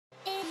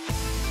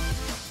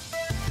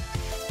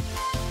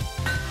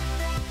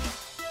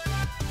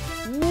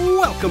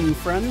Welcome,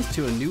 friends,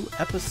 to a new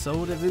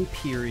episode of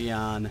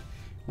Empyrion.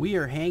 We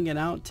are hanging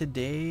out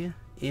today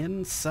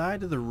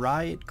inside of the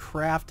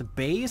Ryotcraft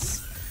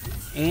base,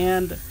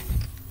 and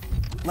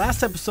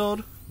last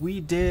episode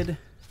we did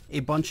a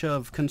bunch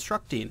of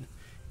constructing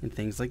and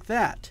things like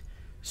that.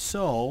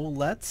 So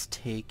let's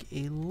take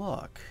a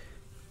look.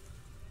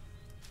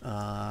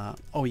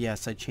 Oh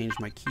yes, I changed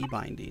my key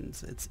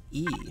bindings. It's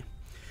E.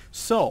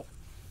 So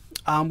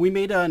we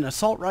made an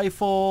assault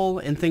rifle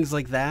and things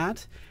like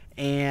that,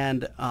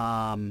 and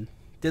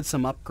did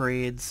some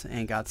upgrades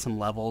and got some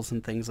levels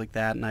and things like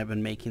that, and I've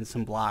been making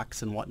some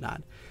blocks and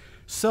whatnot.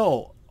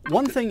 So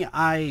one thing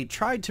I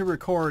tried to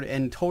record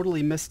and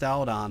totally missed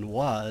out on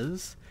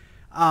was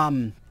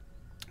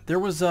there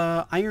was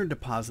a iron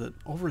deposit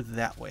over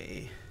that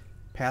way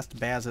past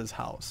Baz's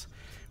house.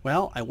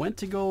 Well, I went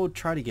to go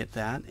try to get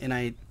that, and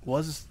I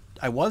was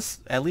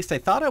at least I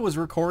thought I was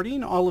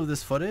recording all of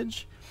this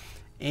footage,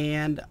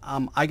 and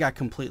I got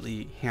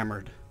completely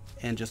hammered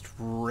and just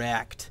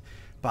wrecked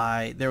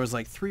by, there was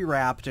like 3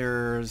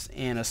 raptors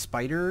and a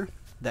spider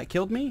that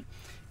killed me,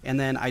 and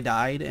then I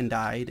died and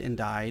died and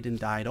died and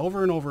died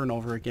over and over and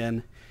over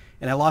again,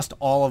 and I lost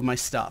all of my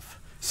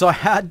stuff. So I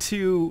had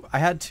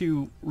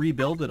to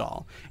rebuild it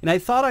all, and I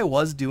thought I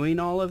was doing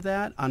all of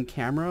that on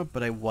camera,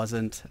 but I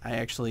wasn't.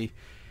 I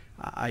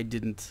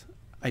didn't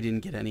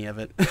get any of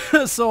it.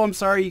 So I'm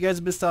sorry you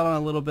guys missed out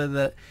on a little bit of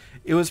that.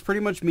 It was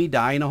pretty much me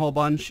dying a whole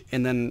bunch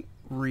and then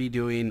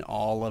redoing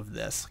all of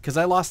this because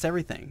I lost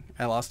everything.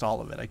 I lost all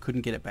of it. I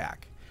couldn't get it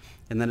back,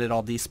 and then it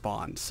all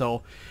despawned.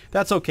 So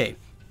that's okay.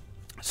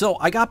 So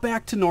I got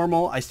back to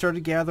normal. I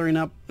started gathering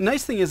up. The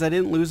nice thing is I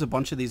didn't lose a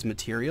bunch of these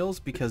materials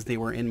because they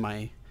were in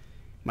my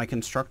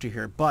constructor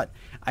here, but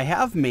I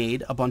have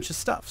made a bunch of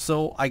stuff.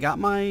 So I got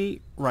my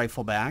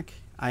rifle back.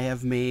 I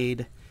have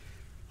made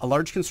a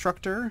large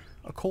constructor,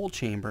 a coal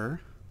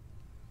chamber,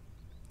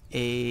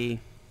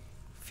 a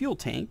fuel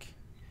tank,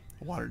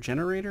 a water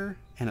generator,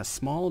 and a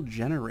small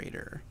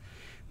generator.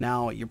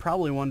 Now you're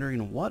probably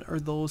wondering, what are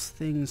those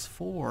things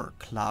for,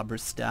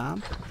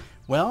 Clobberstomp?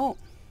 Well,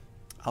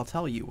 I'll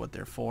tell you what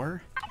they're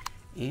for.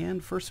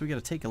 And first we got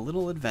to take a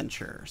little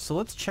adventure. So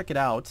let's check it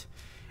out,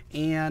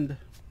 and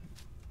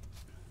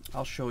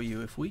I'll show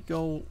you. If we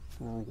go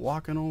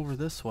walking over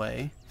this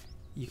way,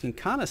 you can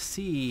kind of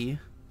see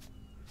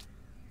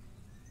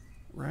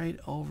right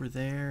over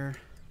there.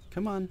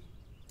 Come on.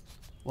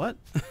 What?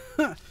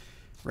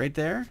 Right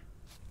there?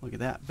 Look at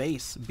that.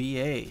 Base.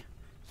 BA.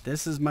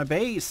 This is my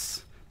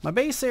base. My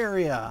base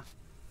area.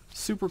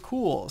 Super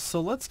cool. So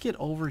let's get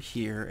over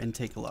here and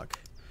take a look.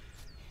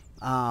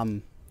 I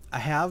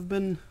have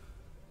been...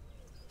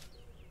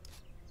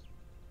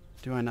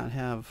 Do I not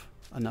have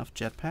enough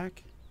jetpack?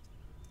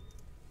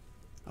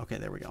 Okay,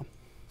 there we go.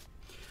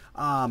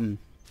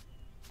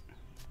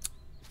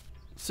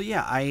 So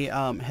yeah,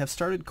 I have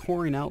started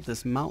coring out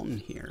this mountain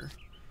here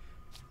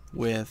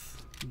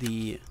with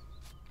the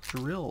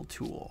drill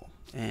tool,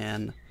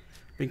 and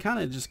been kind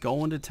of just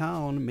going to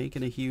town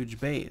making a huge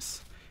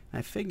base.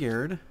 I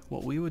figured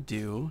what we would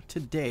do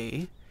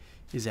today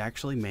is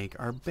actually make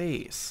our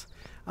base.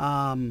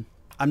 I'm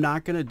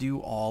not going to do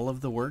all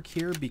of the work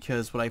here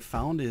because what I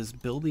found is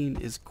building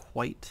is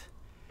quite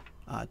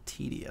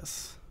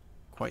tedious.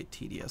 Quite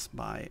tedious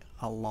by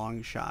a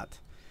long shot.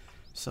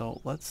 So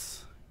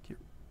let's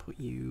put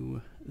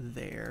you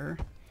there.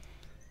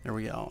 There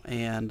we go.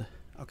 And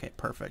okay,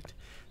 perfect.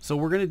 So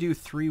we're gonna do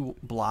 3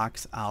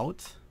 blocks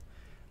out,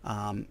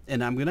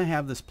 and I'm gonna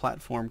have this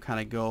platform kind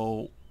of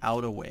go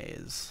out a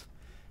ways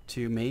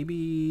to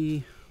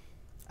maybe,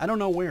 I don't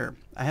know where.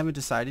 I haven't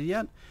decided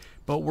yet,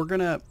 but I'm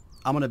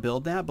gonna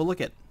build that. But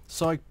look at,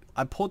 so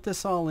I put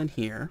this all in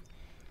here,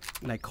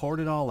 and I cored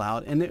it all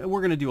out, and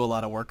we're gonna do a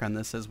lot of work on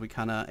this as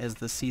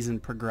the season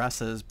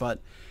progresses.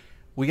 But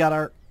we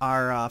got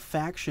our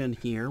faction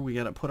here. We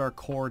got to put our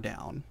core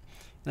down,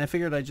 and I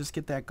figured I'd just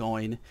get that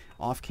going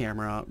off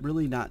camera.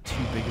 Really not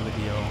too big of a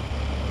deal.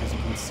 As you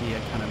can see, I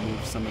kind of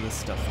moved some of this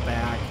stuff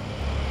back.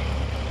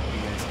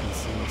 You guys can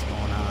see what's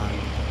going on,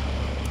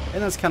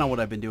 and that's kind of what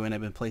I've been doing.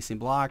 I've been placing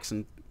blocks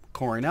and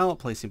coring out,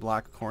 placing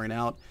block, coring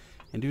out,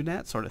 and doing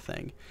that sort of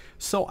thing.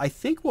 So I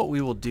think what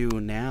we will do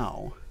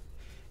now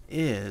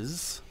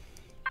is,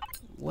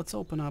 let's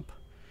open up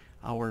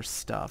our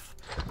stuff,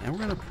 and we're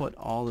going to put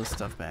all this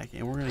stuff back,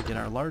 and we're going to get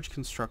our large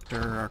constructor,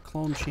 our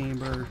clone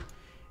chamber,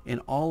 and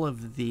all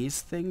of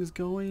these things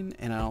going.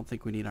 And I don't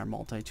think we need our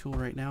multi-tool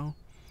right now.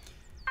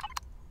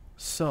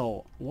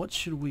 So what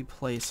should we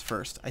place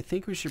first? I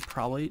think we should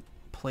probably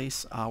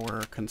place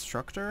our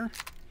constructor,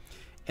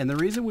 and the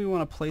reason we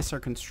want to place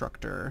our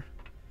constructor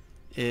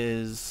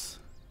is,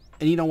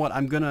 and you know what,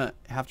 I'm gonna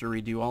have to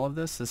redo all of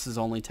this. This is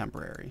only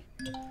temporary.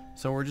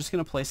 So we're just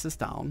gonna place this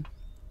down.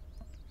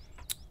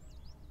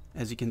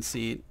 As you can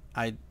see,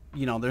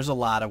 there's a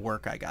lot of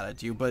work I gotta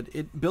do, but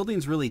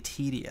building's really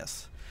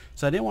tedious.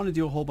 So I didn't want to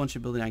do a whole bunch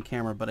of building on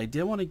camera, but I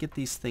did want to get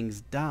these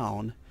things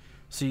down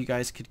so you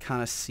guys could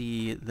kind of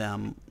see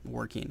them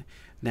working.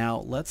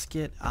 Now let's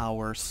get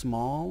our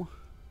small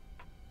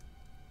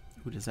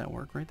Ooh, does that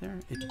work right there?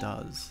 It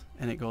does.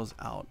 And it goes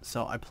out.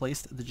 So I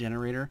placed the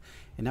generator,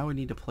 and now we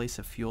need to place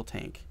a fuel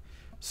tank.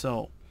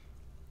 So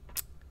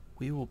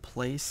we will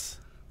place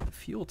the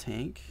fuel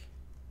tank.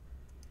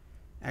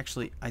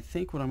 Actually, I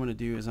think what I'm going to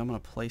do is I'm going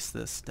to place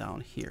this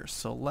down here.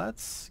 So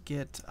let's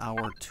get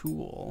our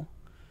tool,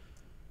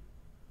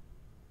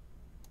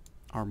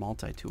 our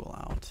multi-tool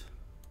out.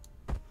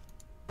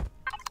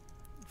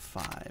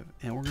 5.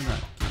 And we're going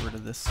to get rid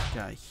of this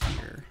guy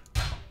here.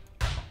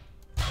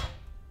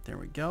 There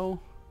we go.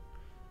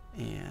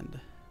 And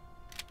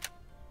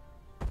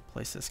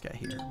place this guy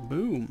here.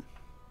 Boom.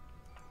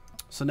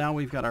 So now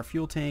we've got our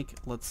fuel tank.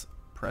 Let's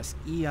press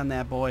E on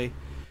that boy,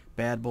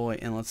 bad boy,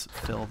 and let's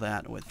fill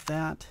that with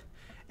that.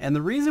 And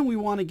the reason we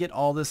want to get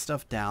all this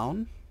stuff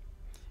down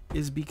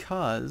is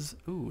because,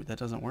 ooh, that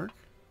doesn't work.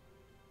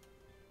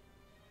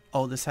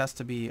 Oh, this has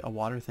to be a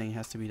water thing,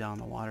 has to be down in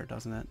the water,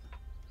 doesn't it?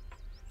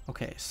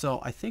 Okay, so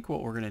I think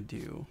what we're going to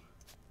do,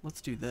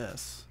 let's do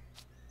this.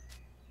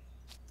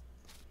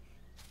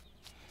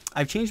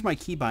 I've changed my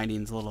key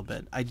bindings a little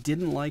bit. I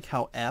didn't like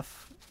how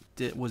F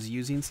was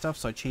using stuff,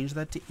 so I changed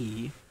that to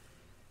E.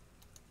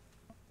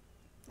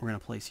 We're going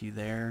to place you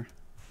there.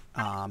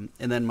 And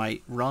then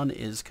my run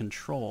is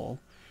control.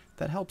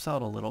 That helps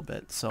out a little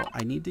bit. So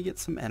I need to get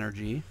some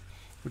energy,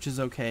 which is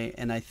okay.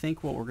 And I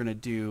think what we're going to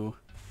do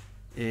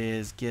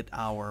is get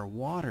our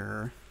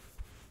water.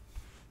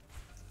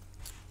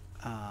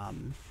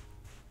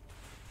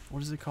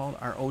 What is it called?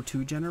 Our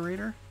O2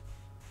 generator?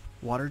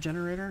 Water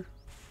generator?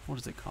 What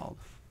is it called?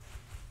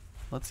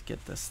 Let's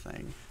get this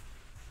thing.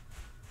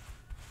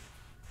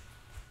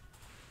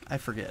 I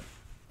forget.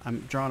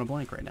 I'm drawing a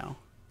blank right now.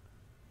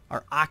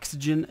 Our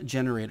oxygen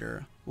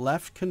generator.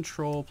 Left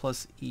control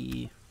plus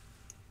E.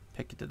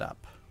 Picked it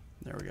up.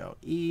 There we go.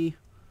 E.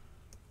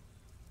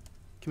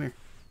 Come here.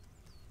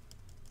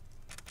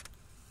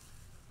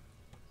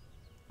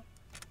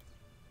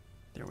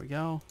 There we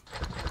go.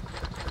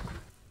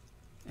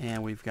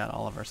 And we've got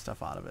all of our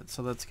stuff out of it.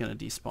 So that's going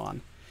to despawn.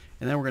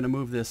 And then we're going to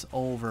move this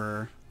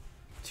over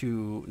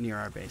to near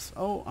our base.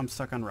 Oh, I'm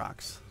stuck on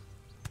rocks.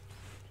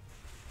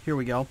 Here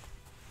we go.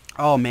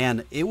 Oh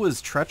man, it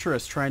was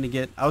treacherous trying to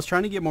get, I was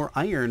trying to get more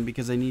iron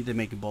because I need to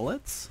make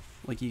bullets,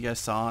 like you guys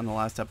saw in the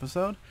last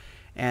episode,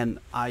 and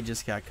I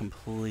just got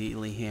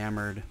completely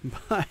hammered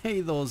by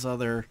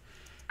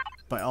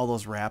all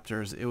those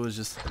raptors. It was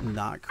just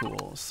not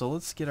cool. So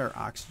let's get our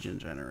oxygen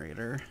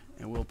generator,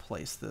 and we'll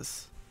place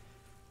this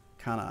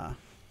kind of,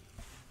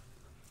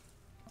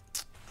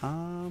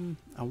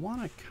 I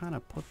want to kind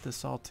of put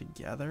this all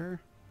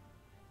together.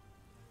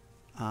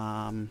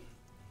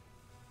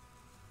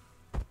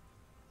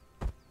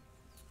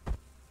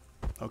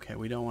 Okay,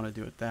 we don't want to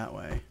do it that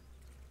way.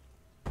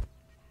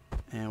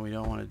 And we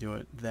don't want to do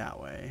it that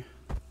way.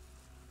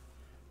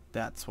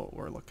 That's what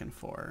we're looking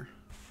for.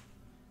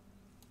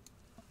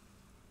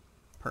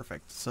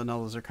 Perfect. So now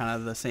those are kind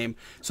of the same.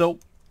 So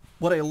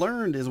what I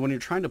learned is when you're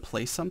trying to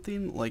place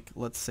something, like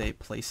let's say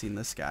placing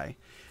this guy,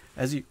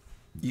 as you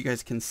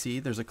guys can see,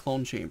 there's a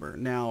clone chamber.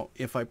 Now,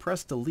 if I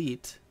press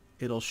delete,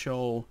 it'll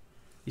show,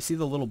 you see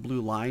the little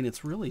blue line?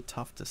 It's really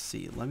tough to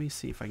see. Let me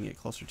see if I can get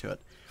closer to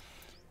it.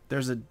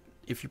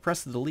 If you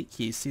press the delete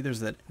key, see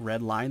there's that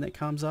red line that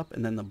comes up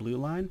and then the blue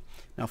line.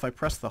 Now if I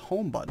press the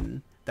home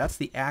button, that's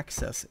the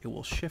axis it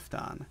will shift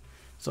on.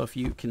 So if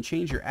you can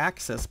change your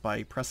axis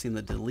by pressing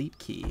the delete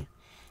key,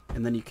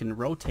 and then you can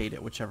rotate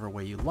it whichever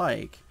way you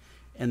like,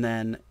 and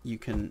then you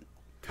can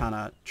kind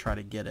of try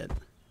to get it.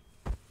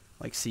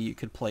 Like see, you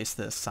could place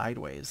this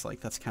sideways. Like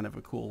that's kind of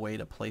a cool way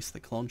to place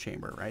the clone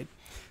chamber, right?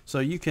 So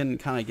you can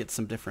kind of get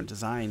some different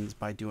designs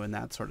by doing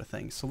that sort of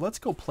thing. So let's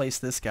go place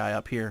this guy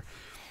up here.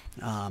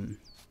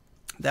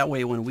 That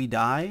way when we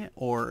die,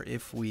 or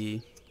if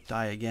we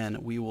die again,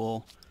 we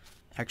will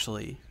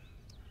actually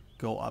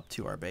go up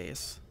to our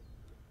base.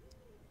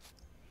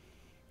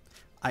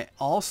 I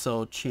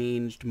also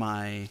changed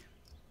my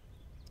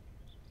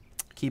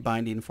key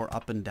binding for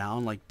up and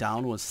down. Like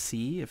down was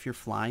C if you're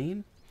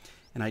flying,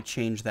 and I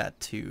changed that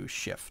to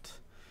shift,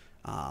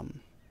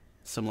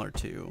 similar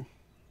to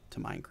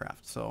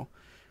Minecraft. So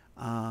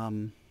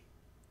I'm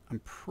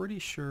pretty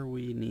sure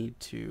we need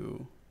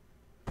to,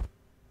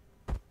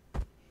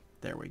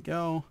 there we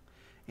go,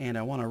 and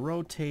I want to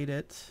rotate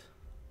it.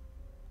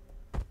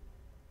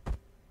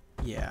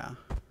 Yeah,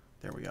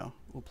 there we go.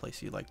 We'll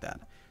place you like that.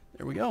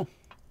 There we go.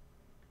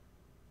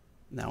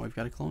 Now we've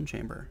got a clone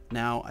chamber.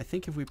 Now I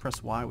think if we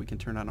press Y, we can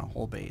turn on a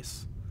whole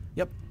base.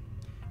 Yep,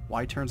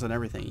 Y turns on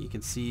everything. You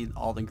can see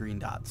all the green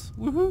dots.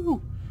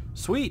 Woohoo!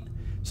 Sweet.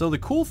 So the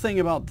cool thing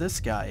about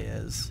this guy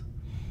is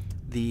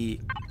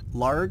the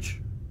large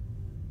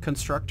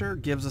constructor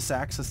gives us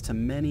access to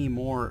many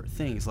more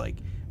things like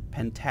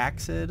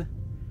pentaxid,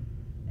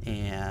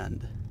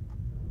 and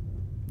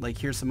like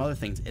here's some other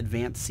things: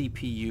 advanced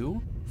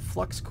CPU,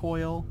 flux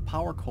coil,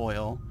 power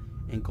coil,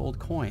 and gold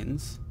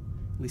coins,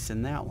 at least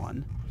in that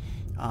one.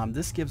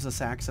 This gives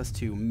us access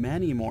to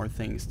many more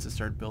things to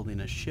start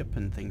building a ship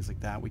and things like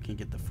that. We can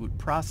get the food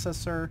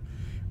processor,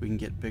 we can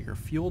get bigger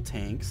fuel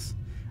tanks.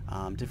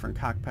 different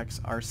cockpits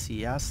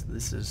RCS.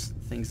 This is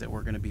things that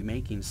we're going to be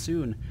making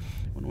soon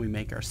when we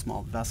make our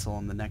small vessel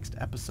in the next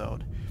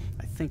episode.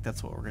 I think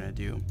that's what we're going to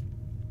do.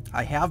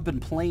 I have been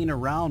playing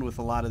around with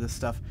a lot of this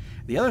stuff.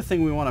 The other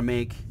thing we want to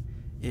make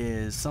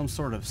is some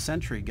sort of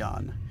sentry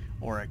gun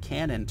or a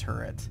cannon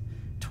turret.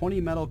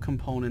 20 metal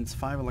components,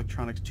 5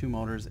 electronics, 2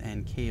 motors,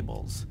 and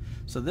cables.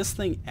 So this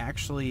thing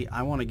actually,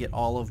 I want to get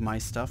all of my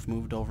stuff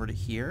moved over to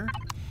here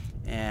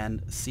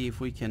and see if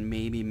we can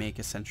maybe make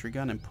a sentry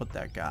gun and put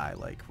that guy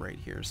like right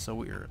here so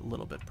we're a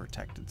little bit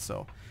protected.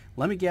 So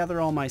let me gather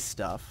all my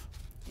stuff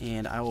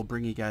and I will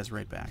bring you guys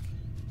right back.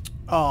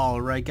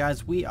 Alright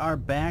guys, we are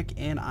back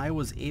and I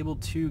was able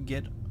to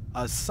get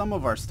some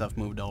of our stuff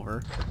moved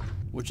over,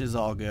 which is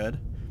all good.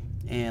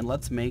 And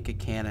let's make a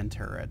cannon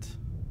turret.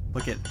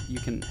 Look at, you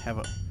can have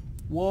a,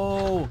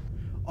 whoa!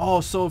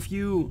 Oh, so if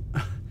you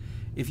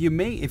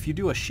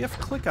do a shift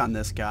click on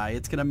this guy,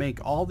 it's gonna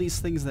make all these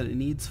things that it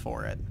needs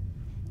for it,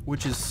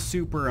 which is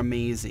super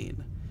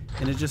amazing.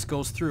 And it just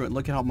goes through and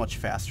look at how much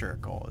faster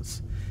it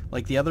goes.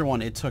 Like the other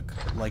one, it took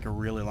like a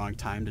really long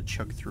time to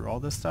chug through all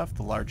this stuff.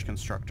 The large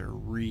constructor,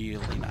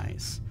 really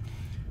nice.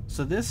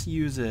 So this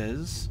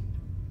uses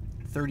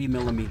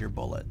 30mm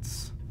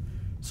bullets.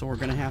 So we're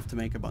gonna have to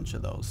make a bunch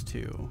of those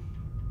too.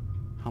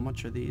 How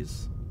much are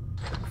these?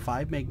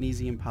 5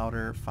 magnesium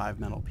powder, 5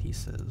 metal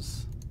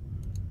pieces.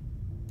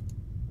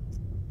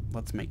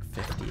 Let's make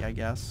 50, I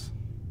guess.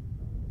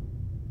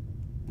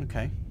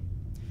 Okay.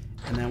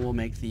 And then we'll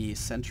make the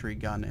sentry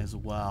gun as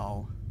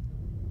well.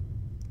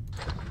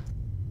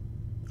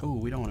 Oh,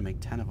 we don't want to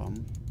make 10 of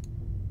them.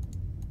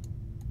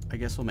 I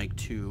guess we'll make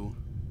 2.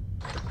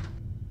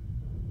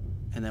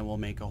 And then we'll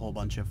make a whole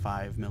bunch of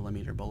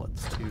 5mm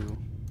bullets too.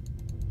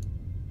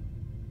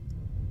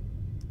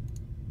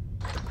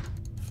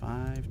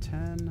 5,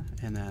 10,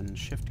 and then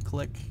shift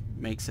click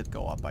makes it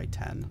go up by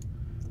 10.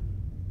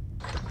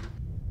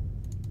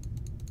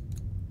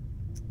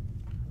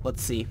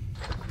 Let's see.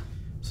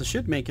 So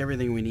should make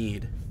everything we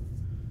need.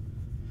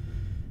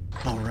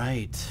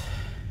 Alright.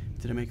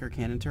 Did it make our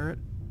cannon turret?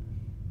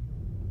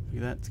 Look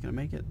at that, it's gonna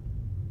make it.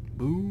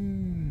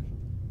 Boom!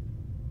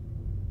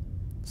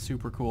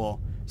 Super cool.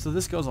 So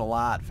this goes a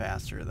lot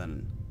faster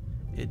than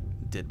it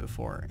did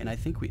before. And I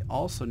think we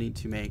also need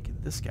to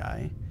make this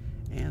guy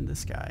and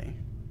this guy.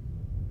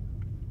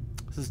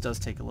 This does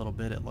take a little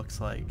bit, it looks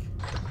like.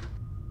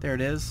 There it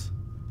is.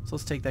 So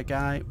let's take that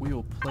guy. We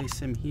will place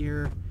him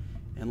here.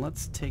 And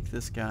let's take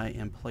this guy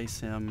and place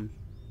him.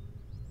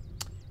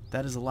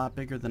 That is a lot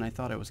bigger than I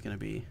thought it was going to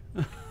be.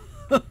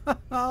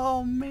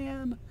 Oh,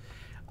 man.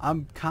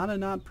 I'm kind of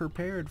not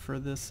prepared for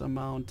this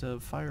amount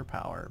of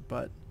firepower.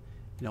 But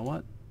you know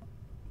what?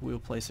 We'll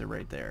place it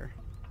right there.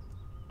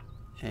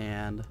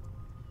 And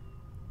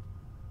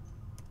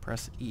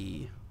press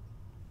E.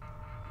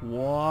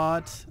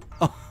 What?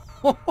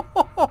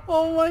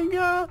 Oh my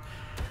god!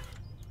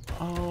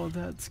 Oh,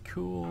 that's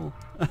cool.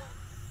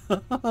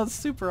 That's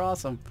super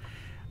awesome.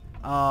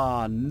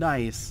 Ah,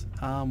 nice.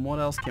 What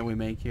else can we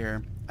make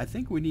here? I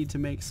think we need to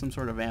make some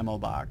sort of ammo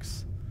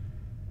box.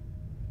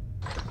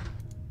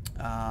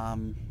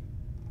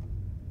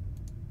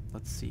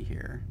 Let's see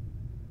here.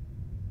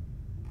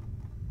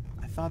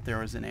 I thought there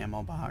was an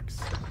ammo box.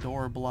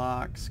 Door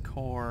blocks,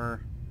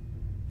 core,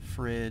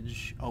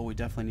 fridge. Oh, we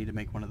definitely need to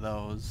make one of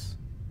those.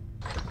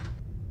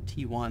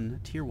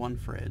 T1, tier 1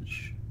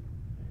 fridge.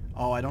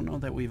 Oh, I don't know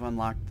that we've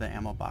unlocked the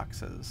ammo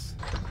boxes.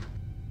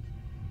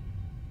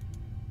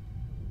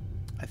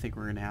 I think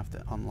we're gonna have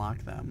to unlock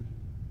them.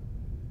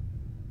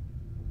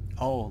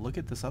 Oh, look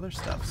at this other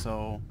stuff.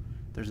 So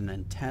there's an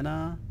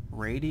antenna,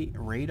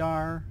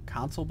 radar,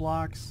 console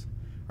blocks,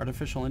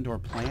 artificial indoor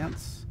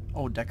plants.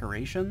 Oh,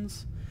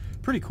 decorations.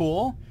 Pretty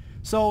cool.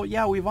 So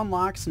yeah, we've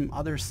unlocked some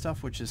other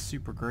stuff, which is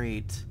super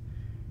great.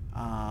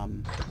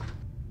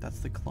 That's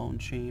the clone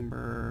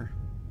chamber.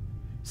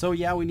 So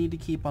yeah, we need to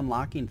keep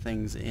unlocking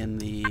things in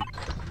the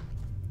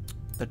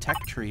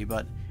tech tree,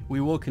 but we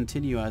will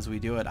continue as we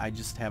do it. I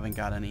just haven't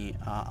got any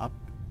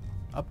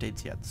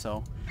updates yet.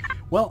 So,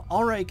 well,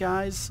 all right,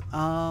 guys.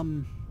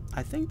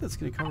 I think that's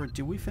gonna cover it.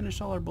 Do we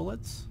finish all our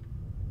bullets?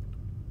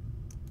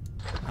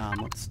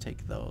 Let's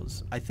take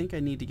those. I think I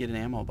need to get an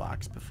ammo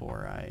box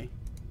before I...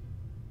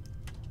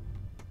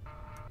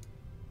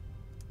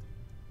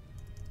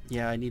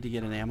 Yeah, I need to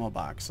get an ammo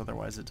box,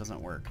 otherwise it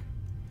doesn't work.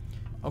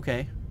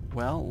 Okay,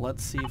 well,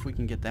 let's see if we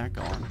can get that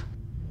going.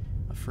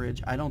 A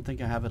fridge. I don't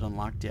think I have it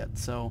unlocked yet,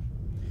 so...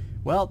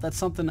 Well, that's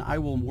something I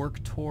will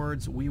work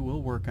towards. We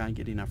will work on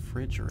getting a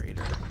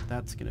refrigerator.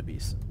 That's gonna be...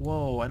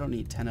 Whoa, I don't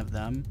need 10 of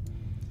them.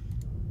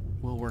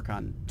 We'll work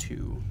on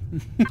 2.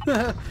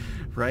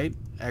 Right?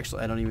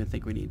 Actually, I don't even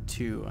think we need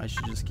 2. I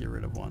should just get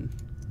rid of 1.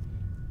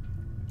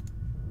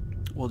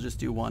 We'll just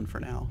do 1 for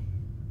now.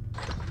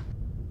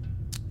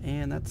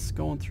 And that's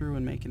going through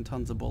and making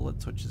tons of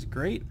bullets, which is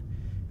great.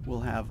 We'll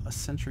have a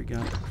sentry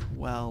gun.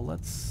 Well,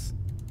 let's...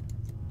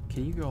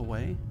 Can you go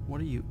away?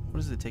 What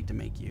does it take to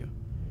make you?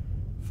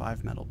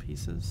 5 metal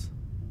pieces.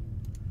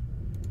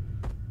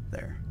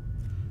 There.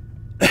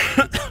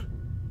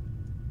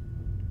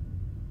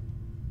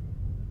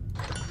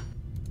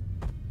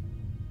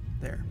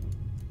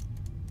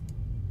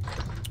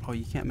 Oh,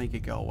 you can't make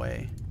it go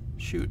away.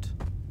 Shoot.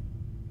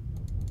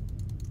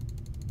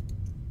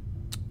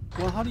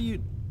 Well, how do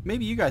you...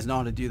 Maybe you guys know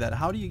how to do that.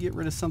 How do you get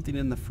rid of something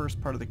in the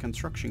first part of the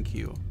construction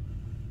queue?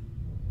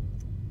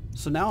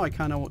 So now I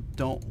kind of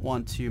don't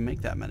want to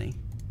make that many.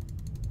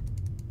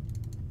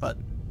 But,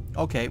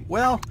 okay.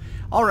 Well,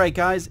 alright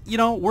guys. You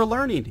know, we're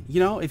learning. You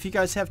know, if you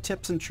guys have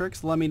tips and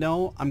tricks, let me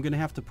know. I'm going to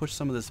have to push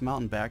some of this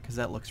mountain back because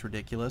that looks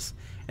ridiculous.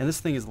 And this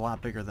thing is a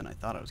lot bigger than I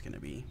thought it was going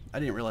to be. I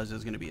didn't realize it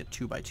was going to be a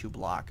 2x2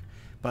 block.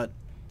 But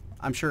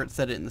I'm sure it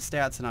said it in the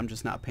stats and I'm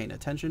just not paying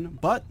attention.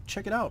 But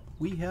check it out.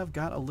 We have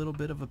got a little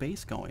bit of a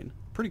base going.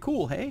 Pretty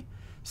cool, hey?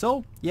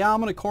 So, yeah,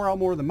 I'm going to core out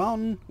more of the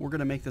mountain. We're going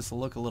to make this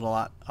look a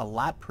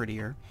lot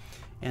prettier.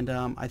 And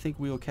I think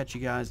we will catch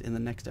you guys in the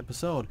next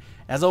episode.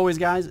 As always,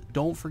 guys,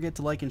 don't forget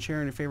to like and share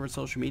on your favorite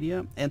social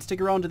media. And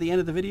stick around to the end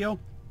of the video.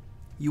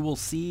 You will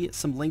see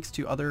some links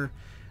to other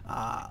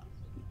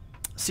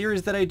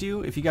series that I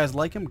do. If you guys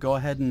like them, go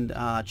ahead and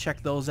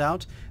check those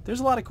out.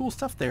 There's a lot of cool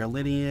stuff there.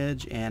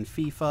 Lineage and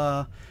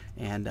FIFA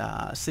and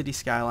City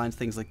Skylines,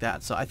 things like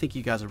that. So I think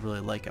you guys will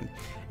really like them.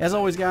 As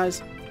always,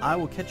 guys, I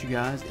will catch you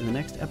guys in the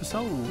next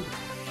episode.